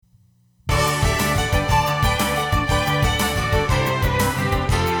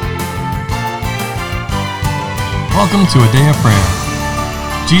Welcome to a day of prayer.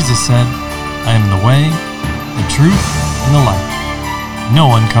 Jesus said, I am the way, the truth, and the life. No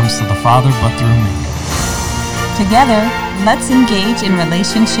one comes to the Father but through me. Together, let's engage in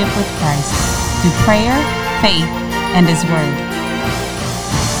relationship with Christ through prayer, faith, and His Word.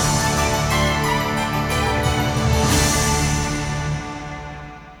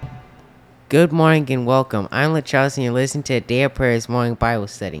 Good morning and welcome. I'm LaCharles and you're listening to a Day of Prayer's morning Bible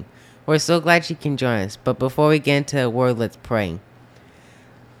study. We're so glad you can join us, but before we get into a word, let's pray.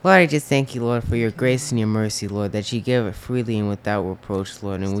 Lord, I just thank you, Lord, for your grace and your mercy, Lord, that you give it freely and without reproach,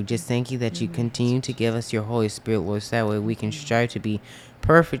 Lord. And we just thank you that you continue to give us your Holy Spirit, Lord, so that way we can strive to be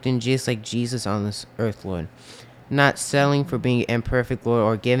perfect and just like Jesus on this earth, Lord. Not settling for being imperfect, Lord,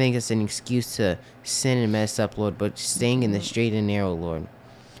 or giving us an excuse to sin and mess up, Lord, but staying in the straight and narrow, Lord.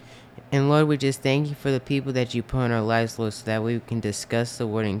 And Lord, we just thank you for the people that you put in our lives, Lord, so that way we can discuss the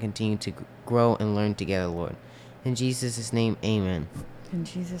word and continue to grow and learn together, Lord. In Jesus' name, amen. In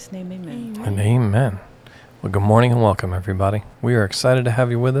Jesus' name, amen. And amen. Well, good morning and welcome, everybody. We are excited to have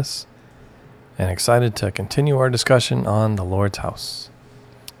you with us and excited to continue our discussion on the Lord's house,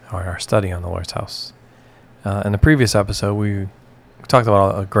 or our study on the Lord's house. In the previous episode, we talked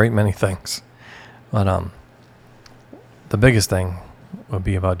about a great many things, but the biggest thing would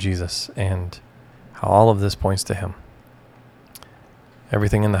be about Jesus and how all of this points to him.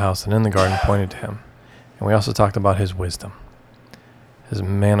 Everything in the house and in the garden pointed to him. And we also talked about his wisdom, his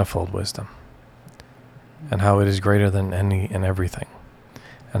manifold wisdom, and how it is greater than any and everything,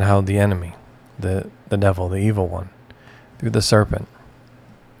 and how the enemy, the devil, the evil one, through the serpent,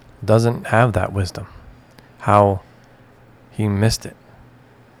 doesn't have that wisdom, how he missed it.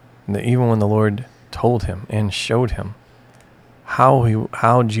 And that even when the Lord told him and showed him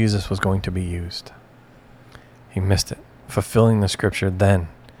how Jesus was going to be used, he missed it, fulfilling the scripture then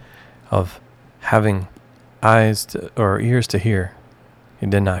of having eyes to, or ears to hear, he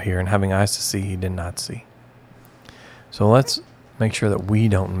did not hear, and having eyes to see, he did not see. So let's make sure that we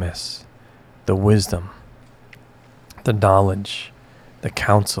don't miss the wisdom, the knowledge, the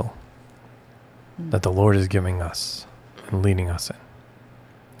counsel that the Lord is giving us and leading us in.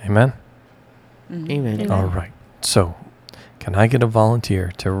 Amen? Amen. All right. So, can I get a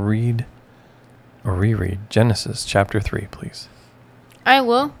volunteer to read or reread Genesis chapter 3, please? I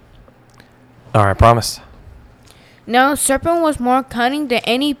will. All right, promise. Now the serpent was more cunning than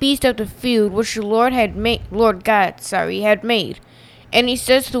any beast of the field which the Lord God had made. And he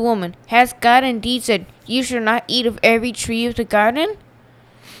said to the woman, Has God indeed said, You shall not eat of every tree of the garden?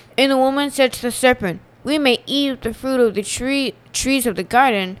 And the woman said to the serpent, We may eat of the fruit of the trees of the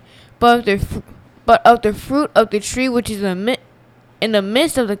garden, but of the fruit of the tree which is in the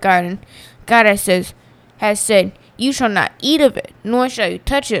midst of the garden, God has said, You shall not eat of it, nor shall you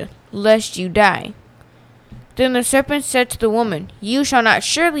touch it, lest you die. Then the serpent said to the woman, You shall not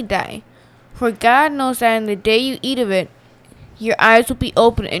surely die, for God knows that in the day you eat of it, your eyes will be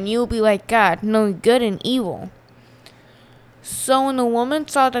opened, and you will be like God, knowing good and evil. So when the woman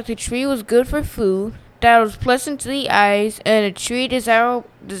saw that the tree was good for food, that it was pleasant to the eyes, and a tree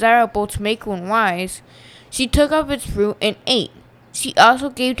desirable to make one wise, she took of its fruit and ate. She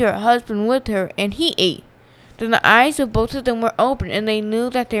also gave to her husband with her, and he ate. Then the eyes of both of them were opened, and they knew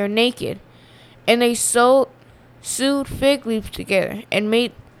that they were naked. And they sewed fig leaves together, and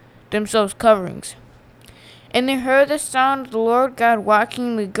made themselves coverings. And they heard the sound of the Lord God walking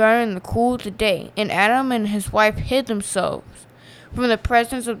in the garden in the cool of the day, and Adam and his wife hid themselves from the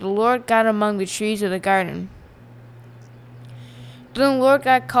presence of the Lord God among the trees of the garden. Then the Lord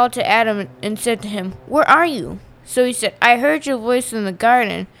God called to Adam and said to him, Where are you? So he said, I heard your voice in the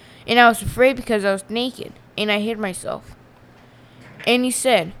garden, and I was afraid because I was naked, and I hid myself. And he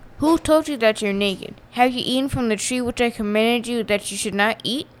said, Who told you that you're naked? Have you eaten from the tree which I commanded you that you should not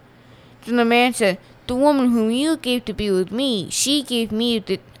eat? Then the man said, The woman whom you gave to be with me, she gave me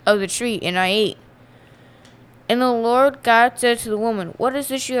of the tree, and I ate. And the Lord God said to the woman, What is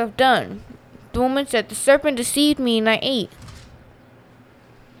this you have done? The woman said, The serpent deceived me, and I ate.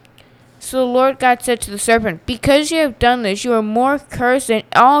 So the Lord God said to the serpent, Because you have done this, you are more cursed than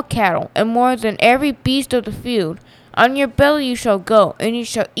all cattle, and more than every beast of the field. On your belly you shall go, and you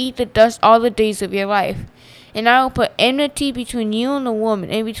shall eat the dust all the days of your life. And I will put enmity between you and the woman,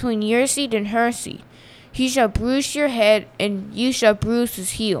 and between your seed and her seed. He shall bruise your head, and you shall bruise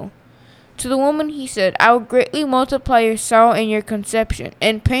his heel. To the woman he said, I will greatly multiply your sorrow and your conception,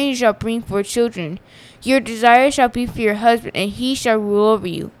 and pain you shall bring forth children. Your desire shall be for your husband, and he shall rule over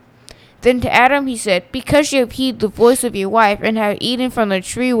you. Then to Adam he said, Because you have heeded the voice of your wife, and have eaten from the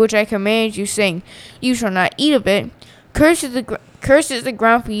tree which I commanded you, saying, You shall not eat of it, cursed is the Cursed is the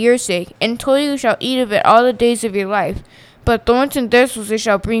ground for your sake, and toil you shall eat of it all the days of your life. But thorns and thistles it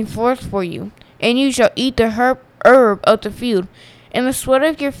shall bring forth for you, and you shall eat the herb of the field. In the sweat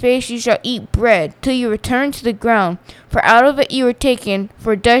of your face you shall eat bread, till you return to the ground. For out of it you were taken,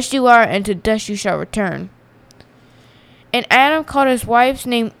 for dust you are, and to dust you shall return. And Adam called his wife's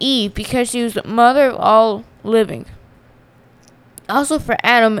name Eve, because she was the mother of all living. Also for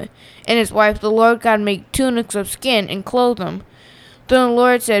Adam and his wife the Lord God made tunics of skin, and clothed them. Then the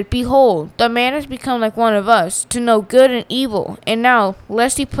Lord said, Behold, the man has become like one of us, to know good and evil. And now,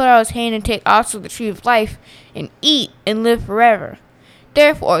 lest he put out his hand and take also the tree of life, and eat, and live forever.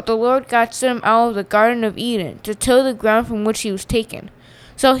 Therefore the Lord God sent him out of the Garden of Eden, to till the ground from which he was taken.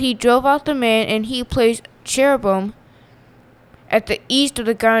 So he drove out the man, and he placed cherubim at the east of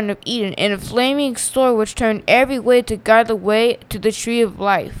the Garden of Eden, and a flaming sword which turned every way to guard the way to the tree of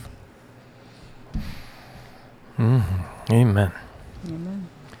life. Amen. Amen.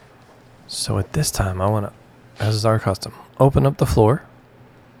 So at this time, I want to, as is our custom, open up the floor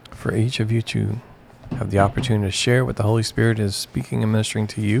for each of you to have the opportunity to share what the Holy Spirit is speaking and ministering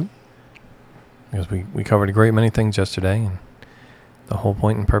to you. Because we covered a great many things yesterday, and the whole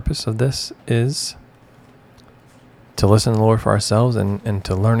point and purpose of this is to listen to the Lord for ourselves and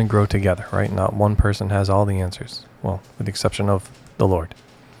to learn and grow together, right? Not one person has all the answers, well, with the exception of the Lord.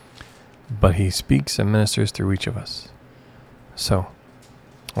 But he speaks and ministers through each of us. So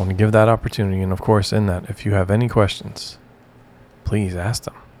I want to give that opportunity, and of course in that, if you have any questions, please ask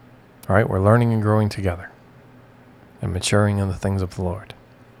them. All right, we're learning and growing together and maturing in the things of the Lord.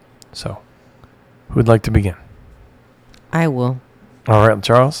 So, who'd like to begin? I will. All right,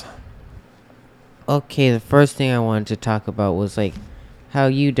 Charles. Okay, the first thing I wanted to talk about was like how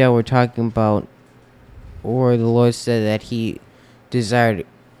you, Dad, were talking about, or the Lord said that he desired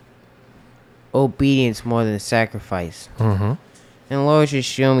obedience more than sacrifice. Mm-hmm. And the Lord just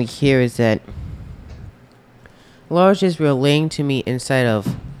showing me here is that the Lord just relaying to me inside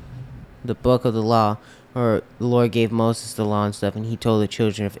of the book of the law, or the Lord gave Moses the law and stuff, and he told the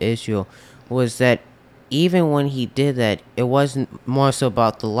children of Israel, was that even when he did that, it wasn't more so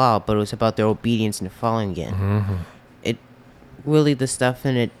about the law, but it was about their obedience and following it. Mm-hmm. It really, the stuff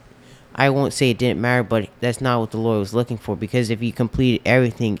in it, I won't say it didn't matter, but that's not what the Lord was looking for, because if you completed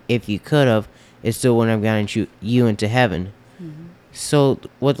everything, if you could have, it still wouldn't have gotten you into heaven. So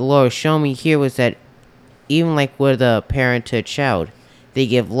what the Lord showed me here was that even like with a parent to a child, they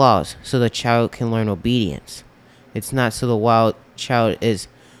give laws so the child can learn obedience. It's not so the wild child is,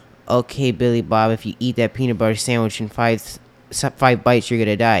 okay, Billy Bob, if you eat that peanut butter sandwich in five bites, you're going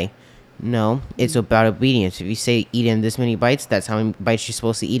to die. No, it's about obedience. If you say eat in this many bites, that's how many bites you're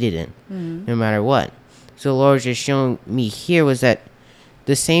supposed to eat it in, no matter what. So the Lord just showing me here was that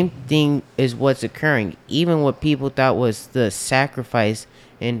the same thing is what's occurring. Even what people thought was the sacrifice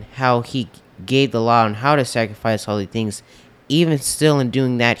and how he gave the law on how to sacrifice all these things, even still in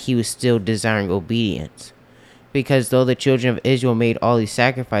doing that, he was still desiring obedience. Because though the children of Israel made all these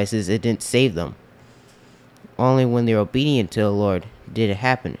sacrifices, it didn't save them. Only when they're obedient to the Lord did it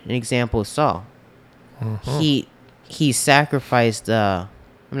happen. An example is Saul. He sacrificed, I'm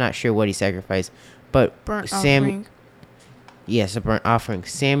not sure what he sacrificed, but Burnt offering. Yes, a burnt offering.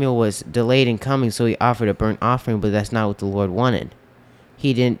 Samuel was delayed in coming, so he offered a burnt offering, but that's not what the Lord wanted.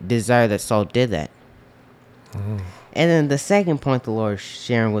 He didn't desire that Saul did that. And then the second point the Lord is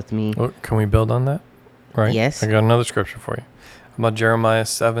sharing with me. Well, can we build on that? Right? Yes. I got another scripture for you. How about Jeremiah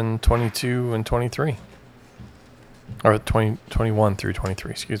 7:22 and 23? Or 21 through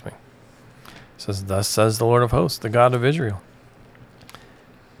 23, excuse me. It says, Thus says the Lord of hosts, the God of Israel.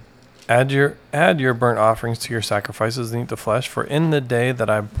 Add your burnt offerings to your sacrifices and eat the flesh, for in the day that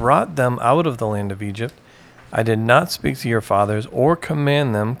I brought them out of the land of Egypt, I did not speak to your fathers or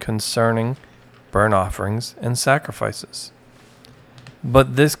command them concerning burnt offerings and sacrifices.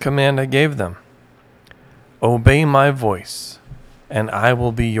 But this command I gave them, obey my voice, and I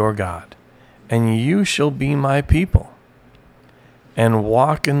will be your God, and you shall be my people, and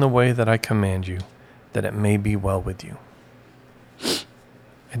walk in the way that I command you, that it may be well with you.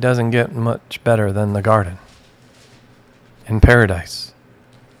 It doesn't get much better than the garden in paradise,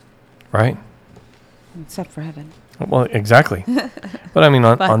 right? Except for heaven. Well, exactly. But I mean,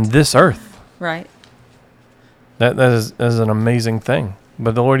 on this earth, Right. that is an amazing thing.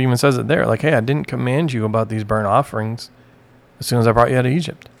 But the Lord even says it there, like, hey, I didn't command you about these burnt offerings as soon as I brought you out of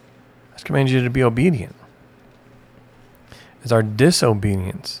Egypt. I just commanded you to be obedient. It's our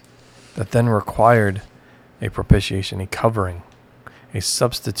disobedience that then required a propitiation, a covering, a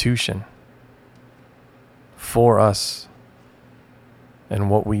substitution for us and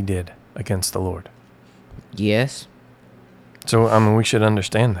what we did against the Lord. Yes. So, I mean, we should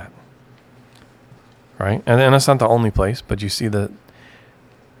understand that. Right? And that's not the only place, but you see that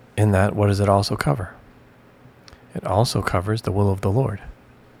in that, what does it also cover? It also covers the will of the Lord.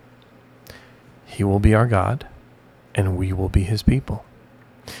 He will be our God, and we will be his people.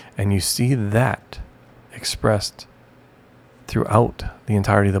 And you see that expressed throughout the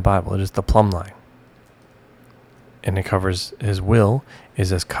entirety of the Bible. It is the plumb line. And it covers his will, is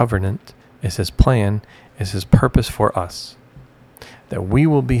his covenant, is his plan, is his purpose for us. That we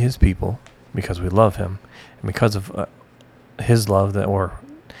will be his people because we love him, and because of his love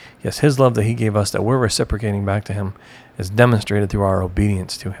his love that he gave us, that we're reciprocating back to him, is demonstrated through our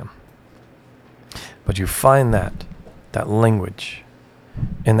obedience to him. But you find that language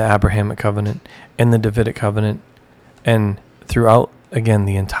in the Abrahamic covenant, in the Davidic covenant, and throughout, again,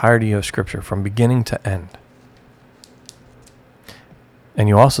 the entirety of Scripture from beginning to end. And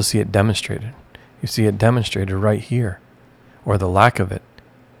you also see it demonstrated. You see it demonstrated right here, or the lack of it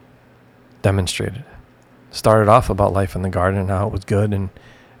demonstrated. Started off about life in the garden and how it was good and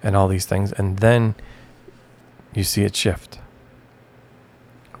all these things, and then you see it shift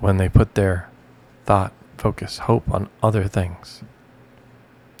when they put their thought, focus, hope on other things.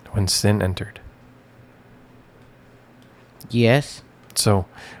 When sin entered. Yes. So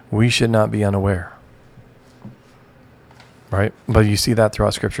we should not be unaware. Right? But you see that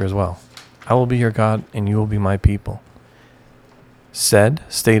throughout Scripture as well. I will be your God and you will be my people. Said,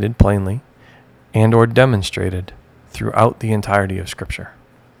 stated plainly, and or demonstrated throughout the entirety of Scripture.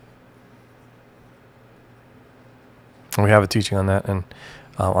 And we have a teaching on that and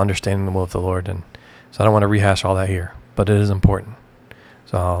understanding the will of the Lord. And so I don't want to rehash all that here, but it is important.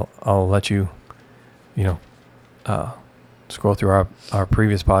 So I'll let you, scroll through our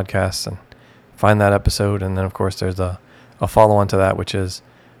previous podcasts and find that episode. And then, of course, there's a follow-on to that, which is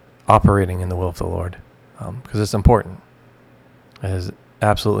operating in the will of the Lord, because it's important. It is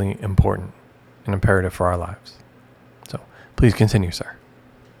absolutely important and imperative for our lives. So please continue, sir.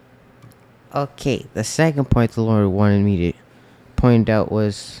 Okay, the second point the Lord wanted me to point out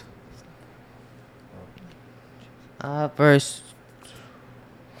was verse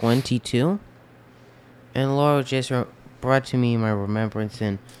 22. And the Lord just brought to me my remembrance,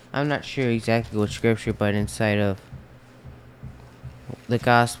 and I'm not sure exactly what scripture, but inside of the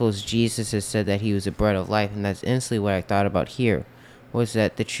Gospels, Jesus has said that he was the bread of life, and that's instantly what I thought about here, was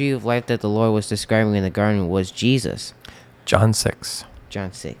that the tree of life that the Lord was describing in the garden was Jesus. John 6.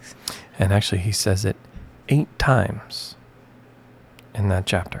 John 6. And actually, he says it 8 times in that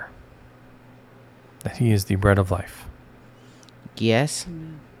chapter. That he is the bread of life. Yes.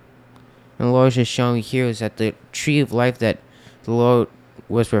 Amen. And the Lord is just showing me here is that the tree of life that the Lord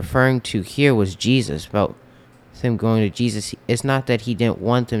was referring to here was Jesus, about them going to Jesus. It's not that he didn't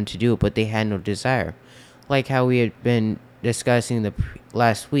want them to do it, but they had no desire. Like how we had been discussing the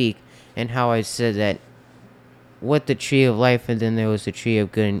last week, and how I said that with the tree of life, and then there was the tree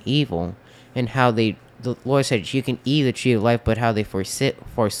of good and evil, and how the Lord said you can eat the tree of life, but how they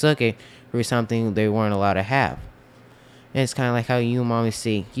forsook it for something they weren't allowed to have. And it's kind of like how you and Mommy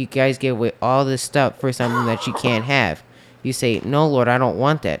say, you guys give away all this stuff for something that you can't have. You say, no, Lord, I don't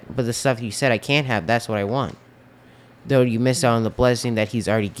want that. But the stuff you said I can't have, that's what I want. Though you miss out on the blessing that he's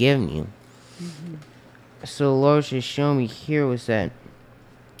already given you. Mm-hmm. So the Lord just showed me here was that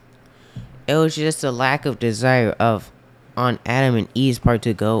it was just a lack of desire on Adam and Eve's part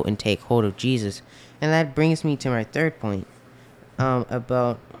to go and take hold of Jesus. And that brings me to my third point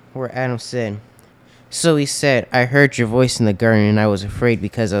about where Adam said, so he said, I heard your voice in the garden and I was afraid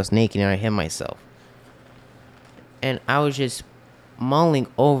because I was naked and I hid myself. And I was just mulling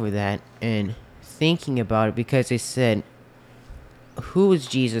over that and thinking about it, because it said, who was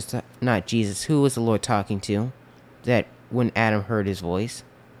Jesus, not Jesus, who was the Lord talking to that when Adam heard his voice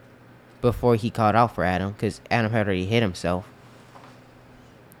before he called out for Adam, because Adam had already hid himself?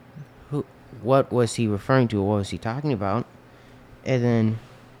 What was he referring to? What was he talking about? And then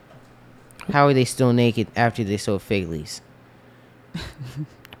how are they still naked after they sowed fig leaves?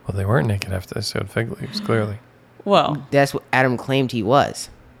 Well, they weren't naked after they sowed fig leaves, clearly. Well, that's what Adam claimed he was.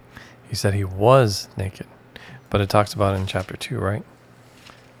 He said he was naked. But it talks about it in chapter 2, right?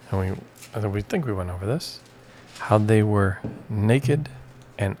 And we think we went over this. How they were naked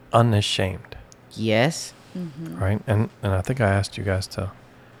and unashamed. Yes. Mm-hmm. Right? And I think I asked you guys to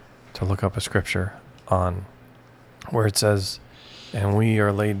look up a scripture on where it says, and we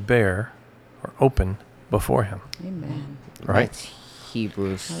are laid bare or open before him. Amen. Right? That's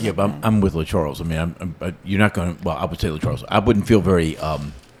Hebrews. Yeah, but I'm with LaCharles. I mean, you're not going to, well, I would say LaCharles. I wouldn't feel very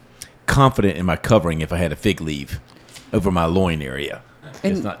confident in my covering if I had a fig leaf over my loin area.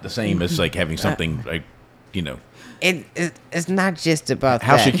 It's not the same as like having something like It's not just about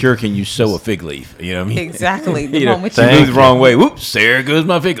How that. secure can you sew a fig leaf? You know what I mean? Exactly. The You know, moment you you move the wrong way. Whoops, there goes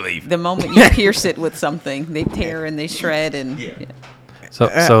my fig leaf. the moment you pierce it with something, they tear and they shred and So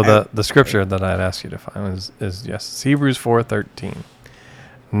the scripture that I'd ask you to find is yes, it's Hebrews 4:13.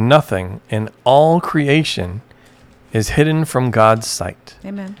 Nothing in all creation is hidden from God's sight.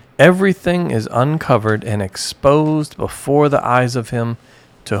 Amen. Everything is uncovered and exposed before the eyes of him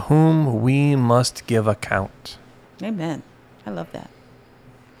to whom we must give account. Amen. I love that.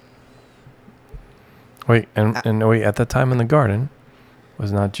 Wait, and wait, at that time in the garden,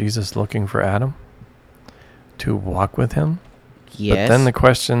 was not Jesus looking for Adam to walk with him? Yes. But then the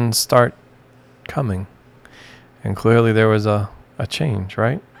questions start coming. And clearly there was a change,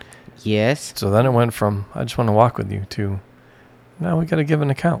 right? Yes. So then it went from, I just want to walk with you, to, now we got to give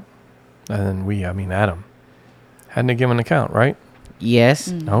an account. And then I mean Adam, had to give an account, right?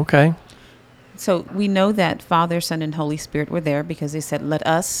 Yes. Okay. So we know that Father, Son, and Holy Spirit were there because they said, "Let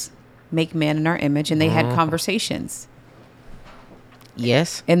us make man in our image," and they had conversations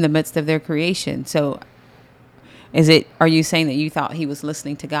Yes. in the midst of their creation. So, are you saying that you thought he was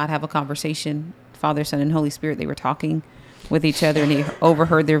listening to God have a conversation, Father, Son, and Holy Spirit? They were talking with each other, and he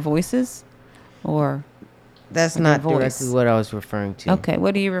overheard their voices, or That's With not their voice. directly what I was referring to. okay?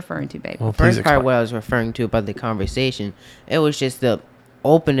 What are you referring to, babe? Well, please First part, explain. what I was referring to about the conversation, it was just the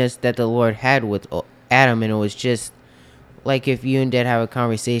openness that the Lord had with Adam, and it was just like if you and Dad have a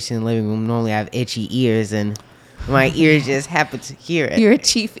conversation in the living room, normally I have itchy ears, and my ears just happen to hear it. You're a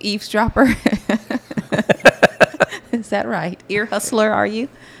chief eavesdropper. Is that right? Ear hustler, are you?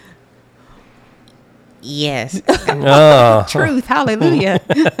 Yes. Oh. Truth, hallelujah.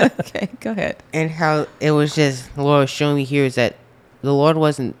 Okay, go ahead. And how it was just, the Lord was showing me here is that the Lord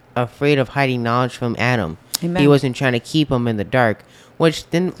wasn't afraid of hiding knowledge from Adam. Amen. He wasn't trying to keep him in the dark. Which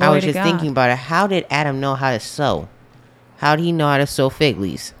then I Glory was to just God. thinking about it. How did Adam know how to sew? How did he know how to sew fig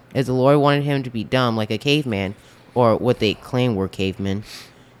leaves? If the Lord wanted him to be dumb like a caveman, or what they claim were cavemen,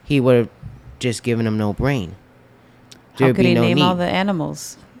 he would have just given him no brain. How There'd could be he no name all need. the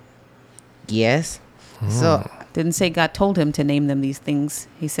animals? Yes. So Didn't say God told him to name them these things.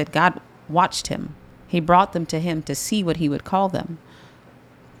 He said God watched him. He brought them to him to see what he would call them.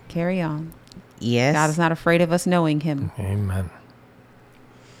 Carry on. yes. God is not afraid of us knowing him. Amen.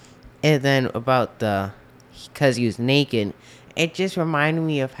 And then about because he was naked, it just reminded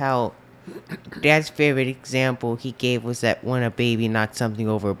me of how Dad's favorite example he gave was that when a baby knocked something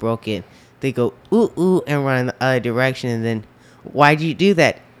over or broke it, they go, ooh, ooh, and run in the other direction. And then, why'd you do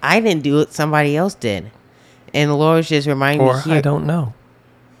that? I didn't do it. Somebody else did. And the Lord was just reminding Or me here. I don't know.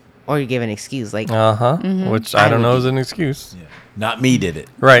 Or you give an excuse. Like, Uh-huh. Which I don't know is an excuse. Yeah. Not me did it.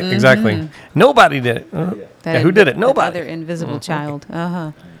 Right, exactly. Nobody did it. Yeah, who did it? That Nobody. other invisible child.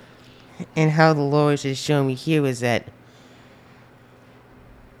 Uh-huh. and how the Lord was just showing me here was that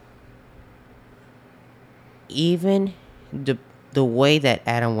even the way that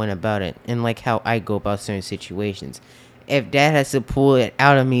Adam went about it, and like how I go about certain situations, if Dad has to pull it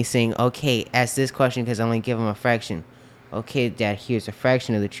out of me saying, okay, ask this question because I'm going to give him a fraction. Okay, Dad, here's a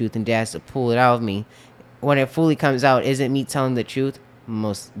fraction of the truth, and Dad has to pull it out of me. When it fully comes out, is it me telling the truth?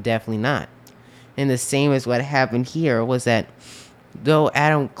 Most definitely not. And the same as what happened here was that though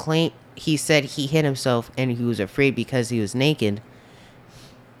Adam claimed, he said he hid himself and he was afraid because he was naked,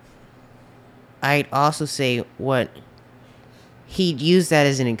 I'd also say what he'd use that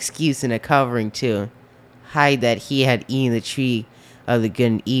as an excuse and a covering to hide that he had eaten the tree of the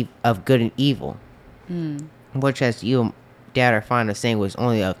good and evil, which, as you, Dad, are fond of saying, was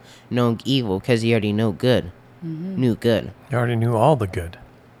only of known evil because he already knew good. You already knew all the good.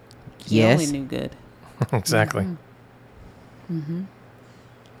 He Yes. only knew good. Exactly.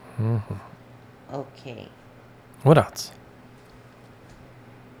 Okay. What else?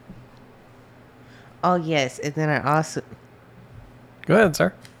 Oh yes, and then I also Go ahead,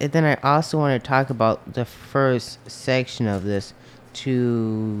 sir. want to talk about the first section of this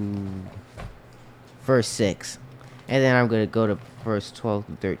to verse 6. And then I'm going to go to verse 12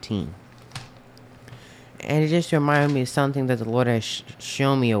 to 13. And it just reminded me of something that the Lord has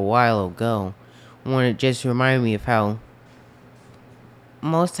shown me a while ago. When it just reminded me of how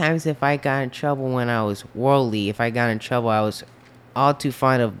most times if I got in trouble when I was worldly, if I got in trouble, I was all too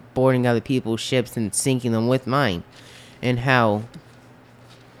fond of boarding other people's ships and sinking them with mine. And how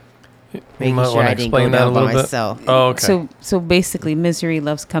You making might sure want to I didn't go explain that a down by little bit. myself. Oh, okay. So basically, misery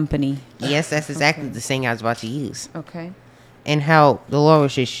loves company. Yes, that's exactly the saying I was about to use. Okay. And how the Lord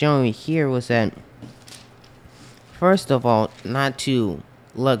was just showing me here was that, first of all, not to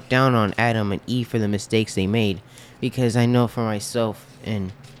look down on Adam and Eve for the mistakes they made, because I know for myself,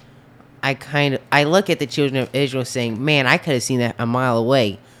 and I look at the children of Israel saying, man, I could have seen that a mile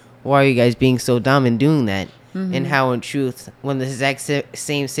away. Why are you guys being so dumb and doing that? And how in truth, when the exact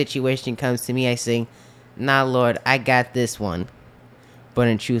same situation comes to me, I say, nah, Lord, I got this one. But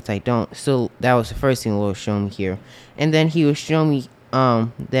in truth, I don't. So that was the first thing the Lord showed me here. And then he was showing me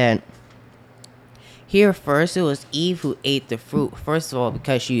that here first it was Eve who ate the fruit. First of all,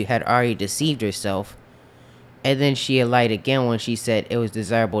 because she had already deceived herself. And then she lied again when she said it was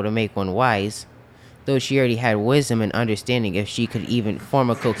desirable to make one wise. Though she already had wisdom and understanding, if she could even form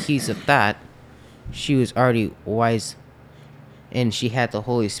a cohesive thought, she was already wise. And she had the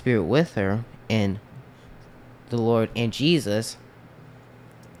Holy Spirit with her, and the Lord and Jesus.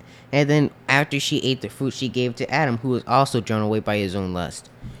 And then after she ate the fruit, she gave it to Adam, who was also drawn away by his own lust.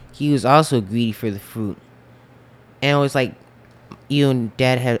 He was also greedy for the fruit. And it was like you and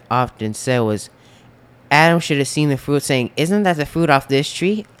Dad had often said was, Adam should have seen the fruit saying, isn't that the fruit off this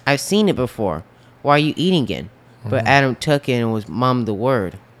tree? I've seen it before. Why are you eating it? But Adam took it and was mum's the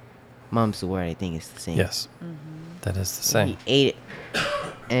word. Mum's the word, I think it's the same. Yes. That is the same. He ate it.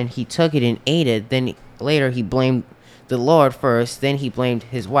 And he took it and ate it. Then later he blamed the Lord first. Then he blamed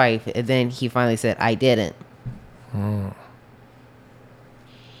his wife. And then he finally said, I didn't.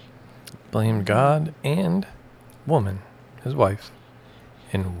 Blamed God and woman, his wife,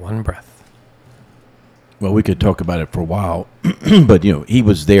 in one breath. Well, we could talk about it for a while, but he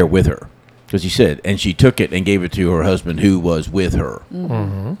was there with her, because he said, and she took it and gave it to her husband who was with her.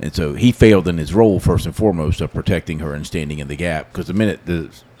 And so he failed in his role, first and foremost, of protecting her and standing in the gap, because the minute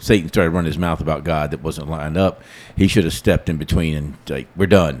Satan started running his mouth about God that wasn't lined up, he should have stepped in between and like, we're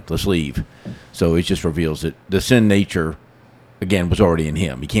done, let's leave. So it just reveals that the sin nature, again, was already in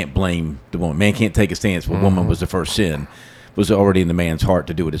him. He can't blame the woman. Man can't take a stance, but woman was the first sin. Was already in the man's heart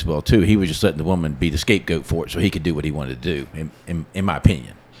to do it as well too. He was just letting the woman be the scapegoat for it, so he could do what he wanted to do. In my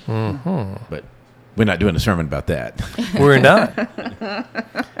opinion, but we're not doing a sermon about that. We're not.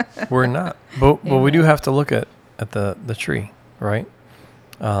 We're not. But we do have to look at the tree, right?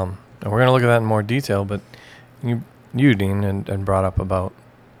 And we're going to look at that in more detail. But you Dean, and brought up about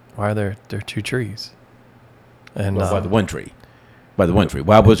why there are two trees, and by the one tree. By the one tree.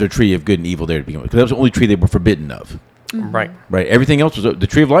 Why was there a tree of good and evil there to begin with? Because that was the only tree they were forbidden of. Right. Everything else was the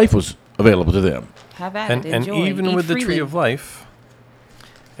tree of life was available to them. Have at it. And Enjoy. even Eat with the freely. tree of life,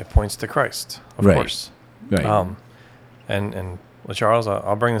 it points to Christ, of Right. course. Right. And Charles,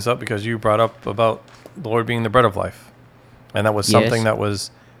 I'll bring this up because you brought up about the Lord being the bread of life, and that was something Yes. that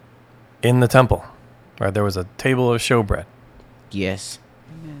was in the temple, right? There was a table of showbread. Yes.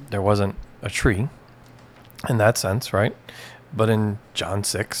 There wasn't a tree, in that sense, right? But in John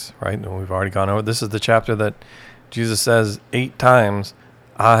 6, right, and we've already gone over. This is the chapter that Jesus says 8 times,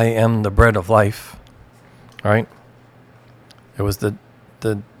 "I am the bread of life." Right? It was the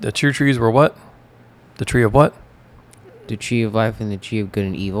two trees were what? The tree of what? The tree of life and the tree of good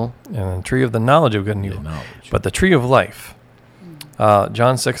and evil. And the tree of the knowledge of good and evil. knowledge. But the tree of life.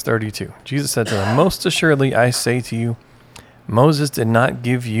 John 6:32. Jesus said to them, "Most assuredly I say to you, Moses did not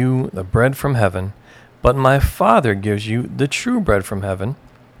give you the bread from heaven, but my Father gives you the true bread from heaven.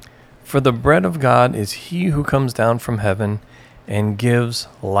 For the bread of God is he who comes down from heaven and gives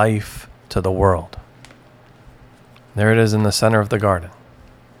life to the world." There it is in the center of the garden.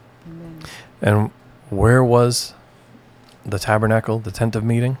 Amen. And where was the tabernacle, the tent of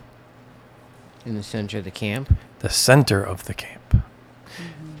meeting? In the center of the camp. The center of the camp.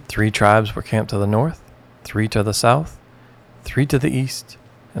 3 tribes were camped to the north, 3 to the south, 3 to the east,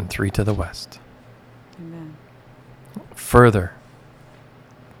 and 3 to the west. Amen. Further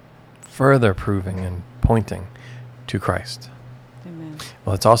proving and pointing to Christ. Amen.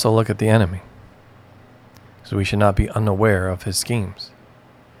 Well, let's also look at the enemy. So we should not be unaware of his schemes.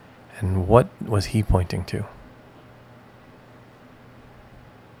 And what was he pointing to?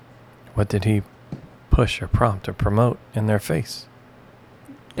 What did he push or prompt or promote in their face?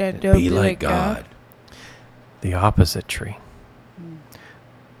 That they'll Be like God. The opposite tree.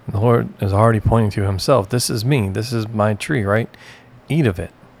 The Lord is already pointing to himself. This is me. This is my tree, right? Eat of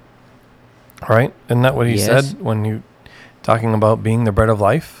it. Right? Isn't that what he Yes. said when you talking about being the bread of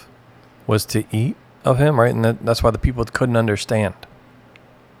life? Was to eat of him, right? And that's why the people couldn't understand.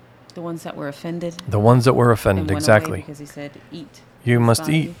 The ones that were offended. The ones that were and offended, went away exactly. Because he said, "Eat You his must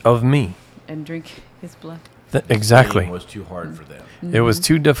body eat of me. and drink his blood." Exactly. It was too hard for them. It was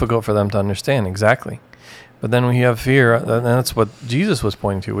too difficult for them to understand, exactly. But then we have fear, and that's what Jesus was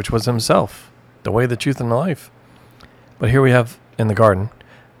pointing to, which was himself, the way, the truth, and the life. But here we have in the garden,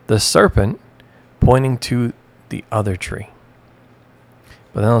 the serpent pointing to the other tree.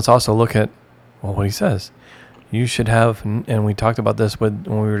 But then let's also look at, well, what he says. you should have, and we talked about this when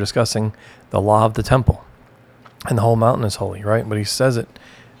we were discussing the law of the temple, and the whole mountain is holy, right? But he says it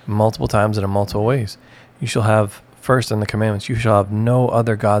multiple times and in multiple ways. You shall have, first in the commandments, you shall have no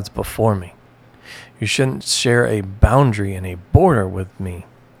other gods before me. You shouldn't share a boundary and a border with me,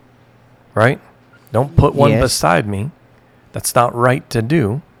 right? Don't put one Yes. beside me. That's not right to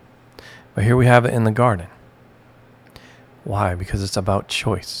do. But here we have it in the garden. Why? Because it's about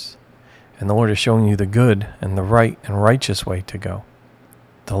choice. And the Lord is showing you the good and the right and righteous way to go.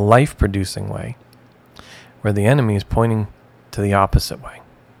 The life-producing way, where the enemy is pointing to the opposite way.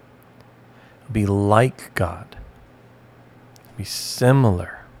 Be like God. Be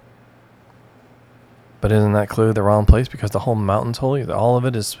similar. But isn't that clearly the wrong place? Because the whole mountain's holy. All of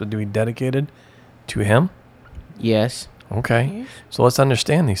it is to be dedicated to Him. Yes. Okay. So let's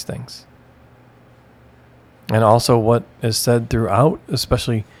understand these things. And also what is said throughout,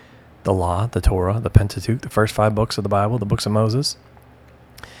 especially the law, the Torah, the Pentateuch, the first 5 books of the Bible, the books of Moses.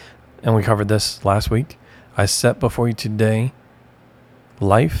 And we covered this last week. I set before you today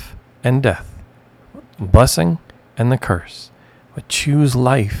life and death, blessing and the curse. But choose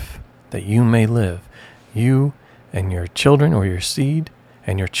life that you may live. You and your children, or your seed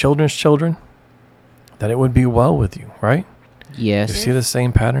and your children's children, that it would be well with you, right? Yes. You see the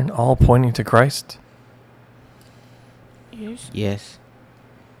same pattern, all pointing to Christ? Yes.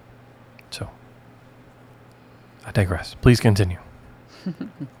 So, I digress. Please continue.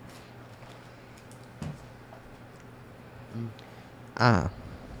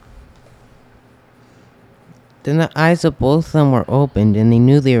 Then the eyes of both of them were opened, and they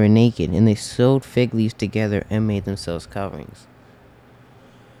knew they were naked, and they sewed fig leaves together and made themselves coverings.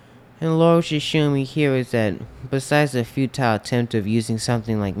 And the Lord was just showing me here is that besides the futile attempt of using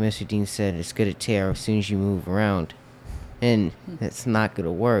something like Mr. Dean said, it's going to tear as soon as you move around, and it's not going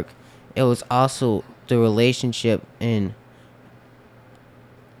to work, it was also the relationship and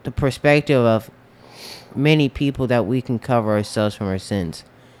the perspective of many people that we can cover ourselves from our sins.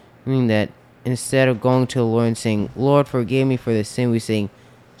 Meaning that instead of going to the Lord and saying, Lord, forgive me for this sin, we saying,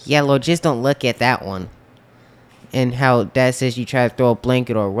 yeah, Lord, just don't look at that one. And how Dad says you try to throw a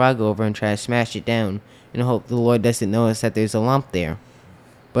blanket or a rug over and try to smash it down and hope the Lord doesn't notice that there's a lump there.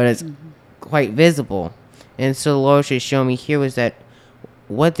 But it's quite visible. And so the Lord should show me here was that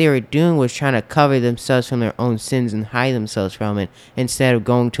what they were doing was trying to cover themselves from their own sins and hide themselves from it, instead of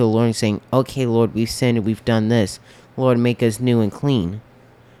going to the Lord and saying, okay, Lord, we've sinned and we've done this. Lord, make us new and clean.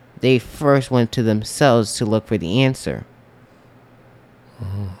 They first went to themselves to look for the answer.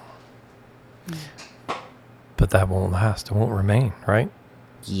 But that won't last. It won't remain, right?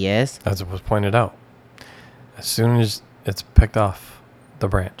 Yes. As it was pointed out. As soon as it's picked off the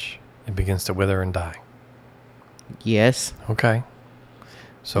branch, it begins to wither and die. Yes. Okay.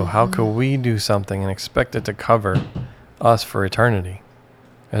 So how could we do something and expect it to cover us for eternity?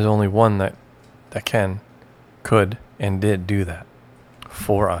 There's only one that can, could, and did do that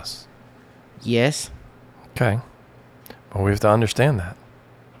for us. Yes. Okay. But we have to understand that.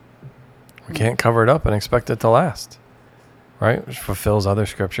 We can't cover it up and expect it to last. Right? Which fulfills other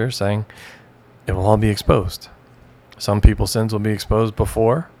scriptures saying it will all be exposed. Some people's sins will be exposed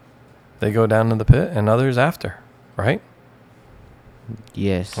before they go down to the pit, and others after. Right?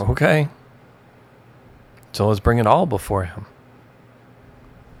 Yes. Okay. So let's bring it all before Him.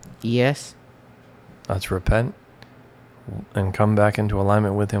 Yes. Let's repent and come back into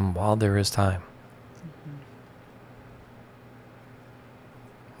alignment with Him while there is time.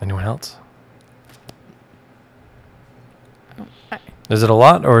 Anyone else? Is it a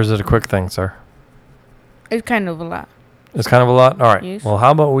lot or is it a quick thing, sir? It's kind of a lot. It's kind of a lot? All right. Yes. Well,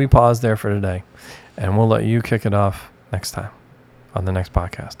 how about we pause there for today and we'll let you kick it off next time on the next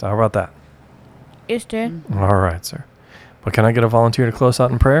podcast. How about that? Yes, Dad. All right, sir. But can I get a volunteer to close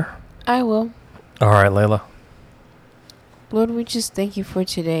out in prayer? I will. All right, Layla. Lord, we just thank you for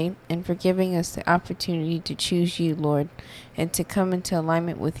today and for giving us the opportunity to choose you, Lord, and to come into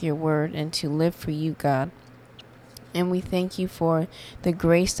alignment with your word and to live for you, God. And we thank you for the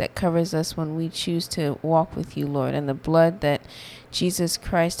grace that covers us when we choose to walk with you, Lord, and the blood that Jesus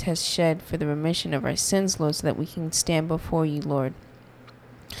Christ has shed for the remission of our sins, Lord, so that we can stand before you, Lord.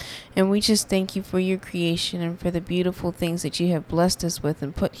 And we just thank you for your creation and for the beautiful things that you have blessed us with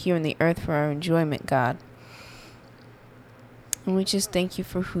and put here on the earth for our enjoyment, God. And we just thank you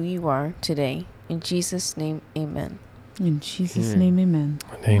for who you are today. In Jesus' name, amen. In Jesus' name, amen.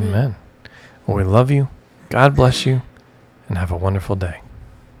 Amen. Well, we love you. God bless you. And have a wonderful day.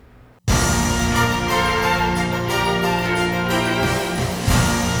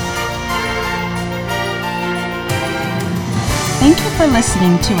 Thank you for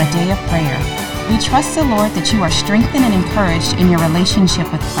listening to A Day of Prayer. We trust the Lord that you are strengthened and encouraged in your relationship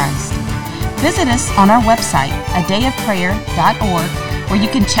with Christ. Visit us on our website, adayofprayer.org, where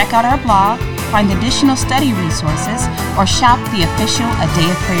you can check out our blog, find additional study resources, or shop the official A Day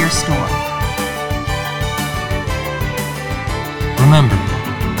of Prayer store. Remember,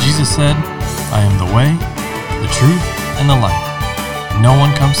 Jesus said, I am the way, the truth, and the life. No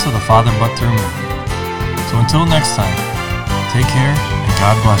one comes to the Father but through me. So until next time, take care and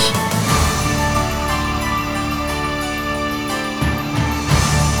God bless you.